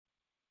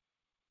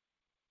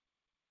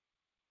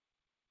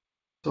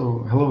So,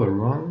 hello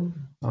everyone.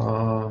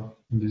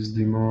 In this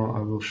demo, I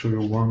will show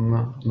you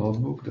one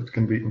notebook that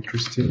can be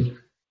interesting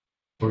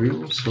for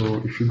you. So,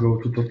 if you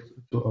go to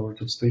our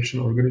Thoth Station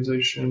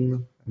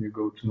organization and you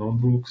go to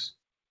notebooks,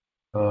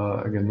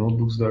 again,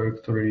 notebooks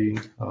directory,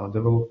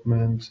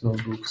 development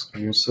notebooks,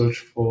 and you search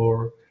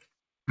for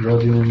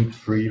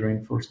gradient-free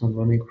reinforcement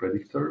learning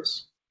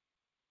predictors,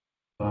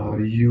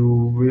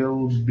 you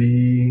will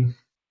be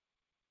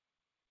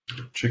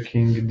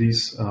checking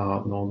this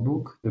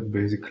notebook that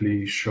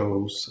basically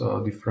shows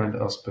different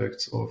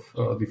aspects of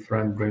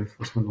different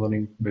reinforcement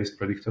learning based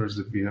predictors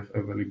that we have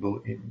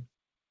available in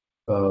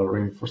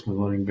reinforcement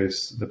learning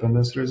based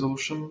dependency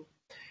resolution.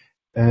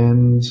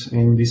 And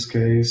in this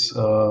case,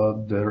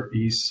 there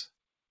is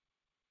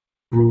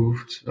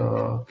proved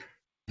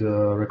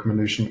the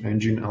recommendation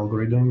engine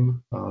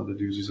algorithm that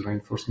uses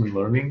reinforcement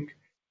learning.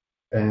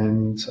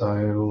 And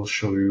I will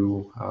show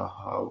you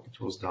how it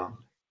was done.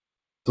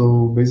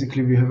 So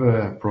basically, we have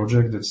a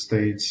project that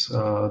states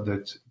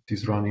that it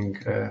is running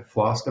a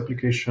Flask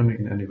application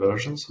in any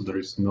version, so there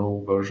is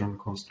no version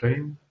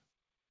constraint.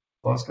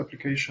 Flask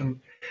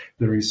application.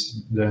 There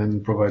is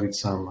then provided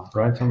some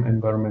runtime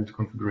environment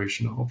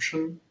configuration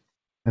option,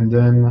 and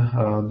then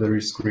there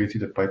is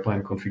created a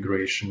pipeline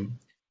configuration.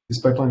 This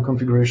pipeline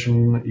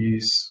configuration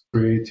is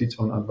created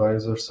on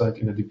advisor side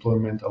in a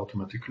deployment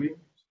automatically.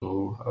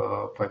 So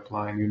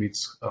pipeline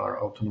units are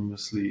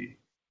autonomously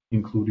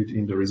included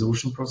in the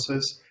resolution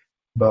process.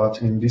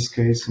 But in this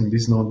case, in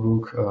this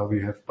notebook, we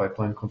have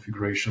pipeline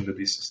configuration that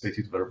is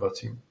stated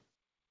verbatim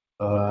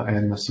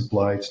and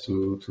supplied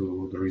to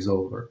the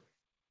resolver.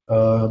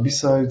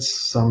 Besides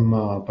some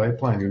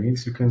pipeline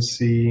units, you can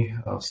see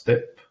a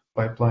step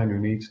pipeline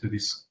unit that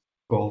is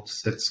called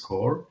set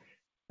score.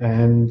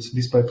 And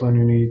this pipeline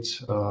unit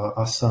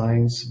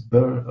assigns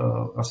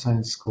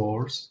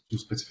scores to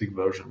specific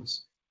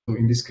versions. So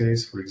in this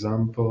case, for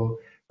example,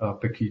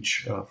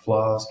 package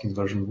Flask in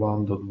version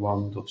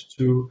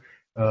 1.1.2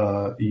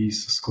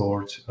 is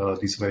scored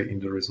this way in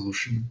the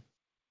resolution.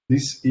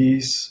 This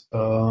is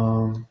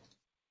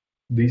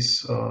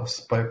this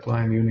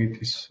pipeline unit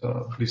is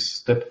this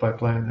step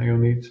pipeline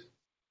unit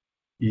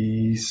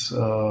is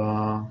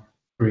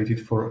created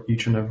for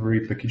each and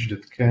every package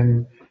that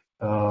can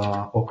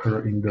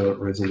occur in the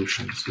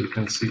resolution. So you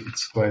can see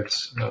it's quite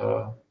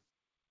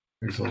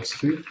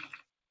exhaustive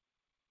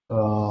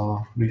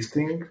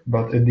listing,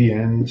 but at the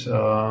end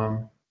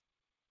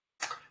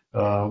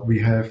we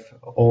have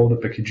all the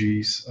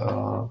packages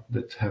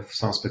that have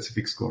some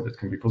specific score that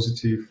can be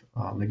positive,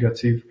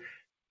 negative,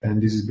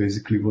 and this is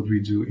basically what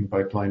we do in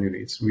pipeline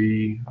units.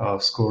 We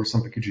score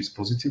some packages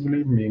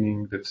positively,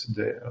 meaning that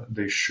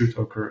they should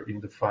occur in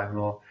the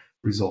final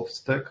resolved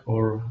stack,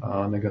 or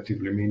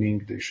negatively,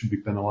 meaning they should be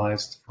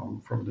penalized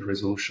from the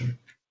resolution.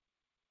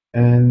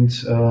 And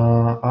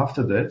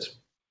after that,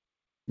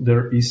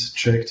 there is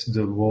checked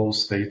the whole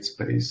state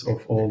space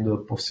of all the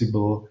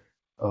possible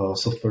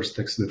software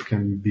stacks that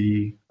can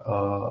be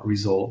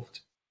resolved.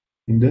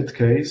 In that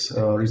case,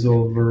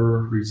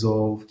 resolver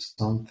resolved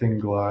something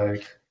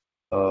like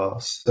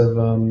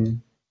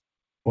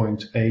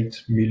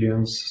 7.8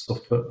 million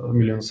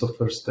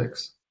software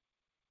stacks.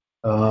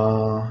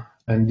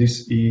 And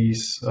this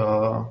is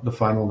the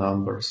final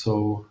number.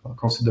 So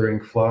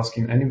considering Flask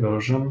in any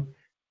version,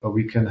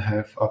 we can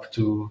have up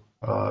to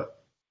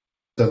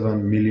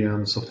 7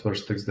 million software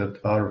stacks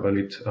that are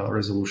valid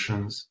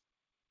resolutions.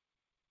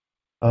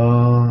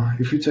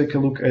 If you take a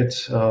look at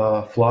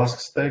Flask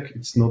stack,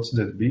 it's not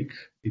that big.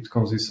 It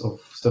consists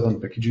of 7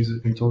 packages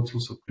in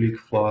total. So Click,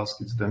 Flask,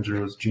 It's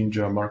Dangerous,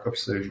 Jinja, Markup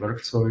Safe,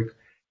 Werkzeug.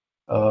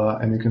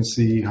 And you can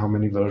see how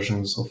many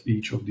versions of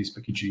each of these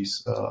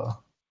packages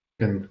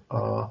can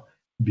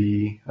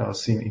be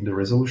seen in the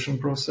resolution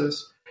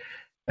process.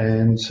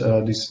 And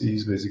this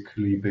is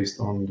basically based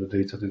on the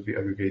data that we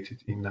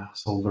aggregated in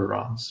solver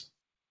runs.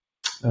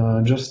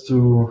 Just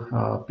to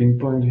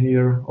pinpoint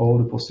here all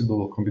the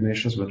possible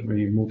combinations, when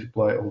we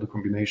multiply all the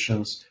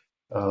combinations,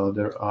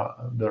 there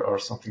are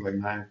something like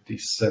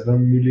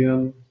 97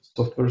 million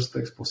software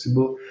stacks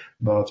possible,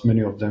 but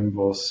many of them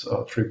was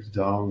stripped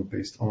down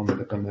based on the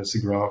dependency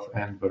graph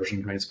and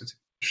version range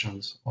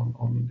specifications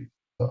on the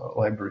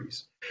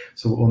libraries.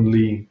 So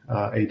only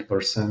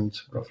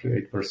 8%, roughly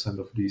 8%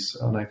 of these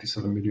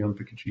 97 million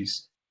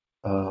packages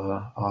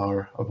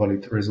are a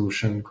valid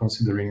resolution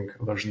considering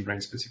version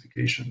range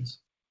specifications.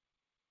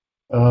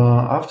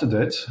 After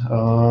that,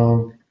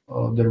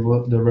 there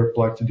were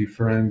plugged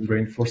different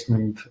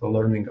reinforcement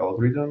learning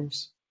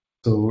algorithms.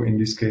 So in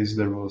this case,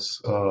 there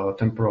was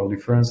temporal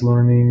difference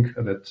learning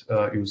that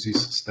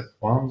uses step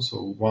 1,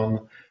 so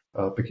one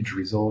package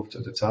resolved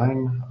at a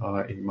time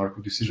in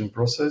Markov decision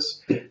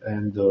process,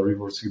 and the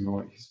reward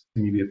signal is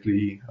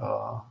immediately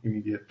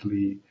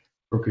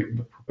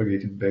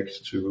propagated back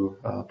to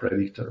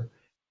predictor.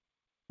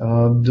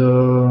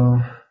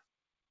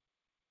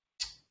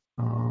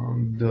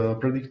 The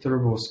predictor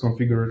was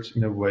configured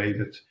in a way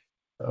that,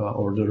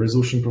 or the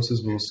resolution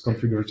process was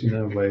configured in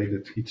a way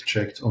that it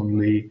checked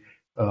only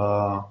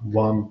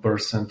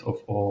 1%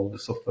 of all the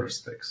software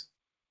stacks.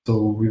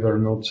 So we were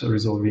not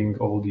resolving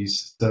all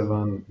these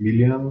 7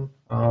 million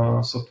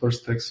software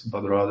stacks,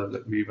 but rather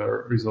that we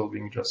were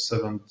resolving just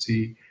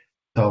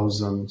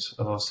 70,000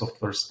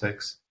 software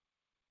stacks.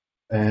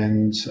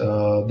 And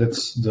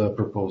that's the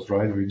purpose,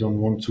 right? We don't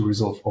want to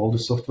resolve all the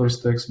software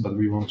stacks, but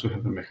we want to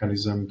have a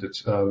mechanism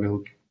that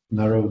will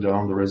narrow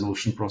down the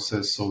resolution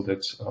process so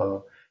that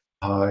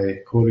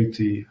high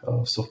quality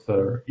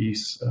software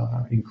is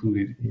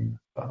included in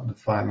the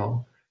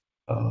final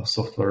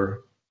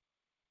software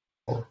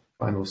or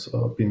final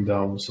pin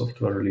down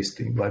software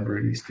listing,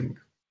 library listing.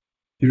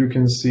 Here you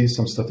can see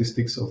some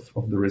statistics of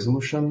the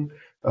resolution.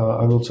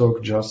 I will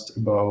talk just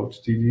about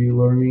TD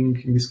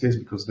learning in this case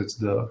because that's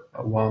the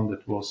one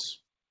that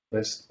was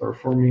best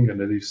performing,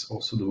 and that is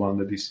also the one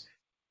that is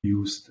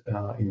used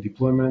in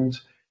deployment.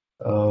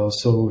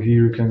 So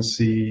here you can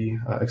see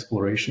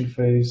exploration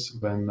phase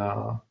when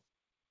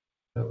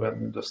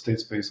the state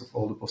space of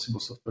all the possible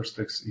software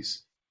stacks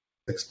is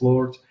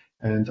explored.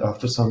 And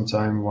after some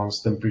time,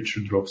 once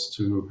temperature drops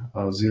to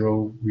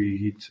 0, we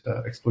hit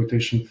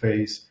exploitation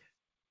phase.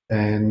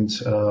 And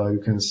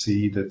you can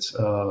see that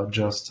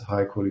just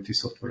high quality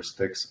software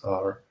stacks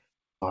are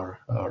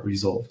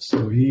resolved.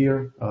 So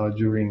here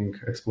during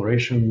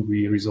exploration,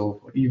 we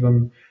resolve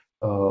even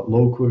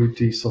low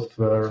quality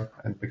software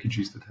and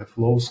packages that have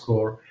low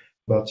score,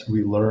 but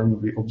we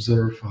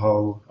observe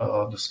how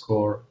the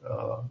score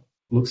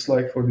looks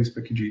like for these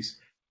packages.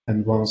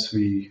 And once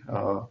we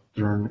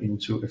turn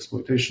into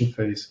exploitation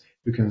phase,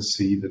 you can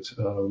see that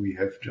we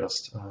have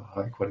just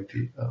high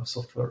quality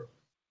software.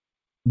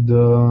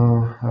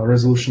 The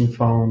resolution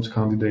found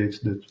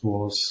candidate that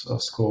was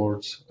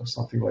scored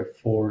something like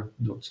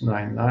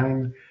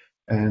 4.99,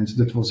 and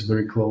that was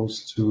very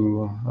close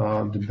to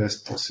the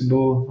best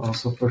possible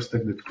software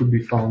stack that could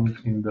be found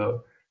in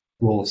the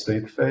whole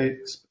state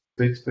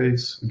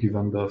space,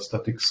 given the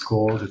static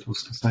score that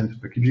was assigned to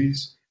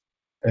packages.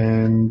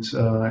 And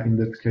in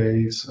that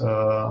case,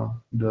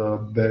 the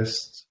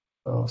best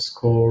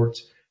scored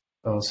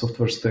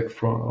software stack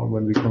from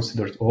when we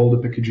considered all the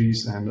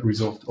packages and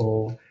resolved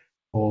all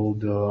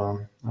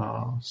the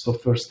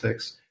software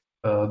stacks,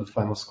 the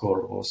final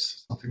score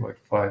was something like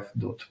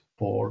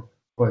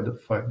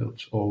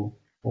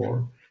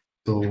 5.04.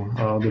 So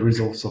the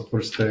resolved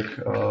software stack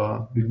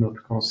did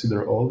not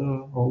consider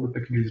all the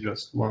packages,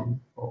 just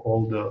one,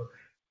 all the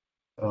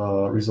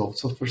resolved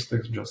software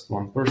stacks, just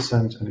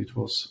 1%, and it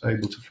was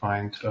able to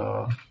find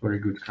a very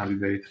good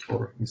candidate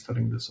for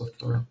installing the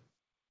software.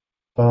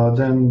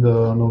 Then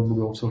the notebook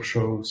also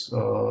shows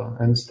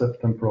n-step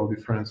temporal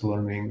difference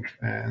learning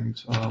and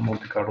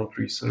Monte Carlo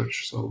tree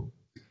search, so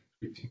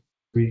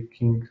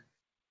tweaking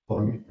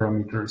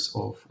parameters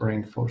of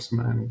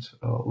reinforcement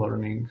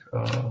learning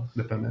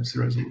dependency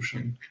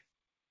resolution.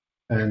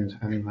 And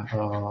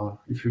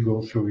if you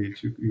go through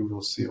it, you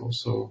will see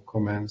also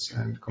comments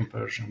and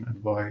comparison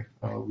and why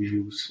we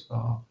use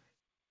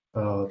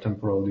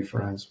temporal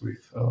difference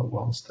with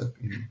one step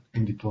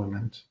in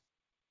deployment.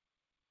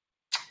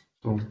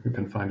 So you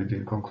can find it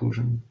in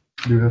conclusion.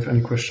 Do you have any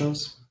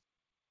questions?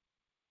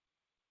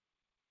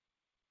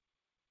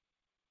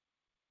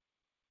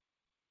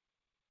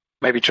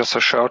 Maybe just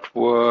a short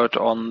word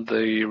on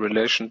the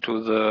relation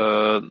to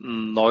the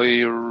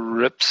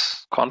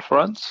NeurIPS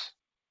conference.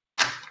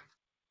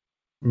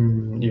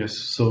 Yes,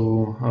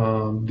 so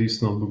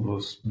this notebook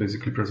was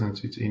basically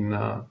presented in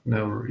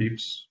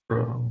NeurIPS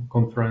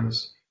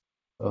conference,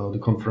 the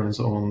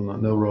conference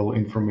on neural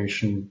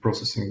information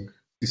processing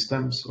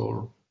systems,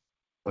 or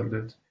like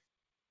that,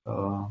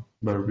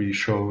 where we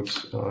showed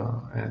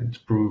and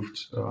proved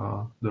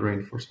the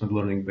reinforcement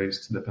learning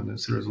based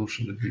dependency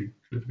resolution that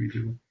we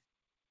do.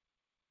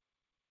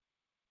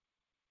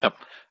 Yep.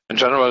 In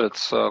general,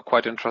 it's a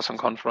quite interesting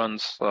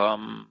conference.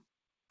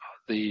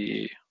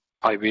 The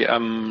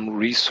IBM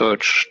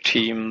research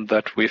team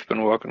that we've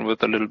been working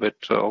with a little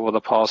bit over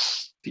the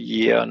past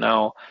year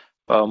now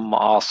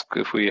asked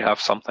if we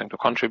have something to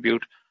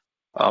contribute.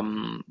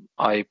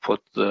 I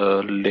put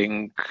the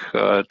link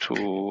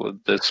to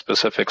this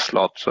specific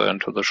slot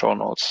into the show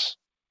notes.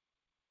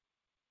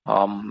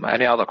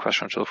 Any other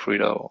questions to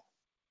Frido?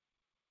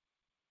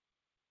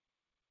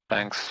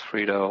 Thanks,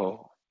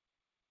 Frido.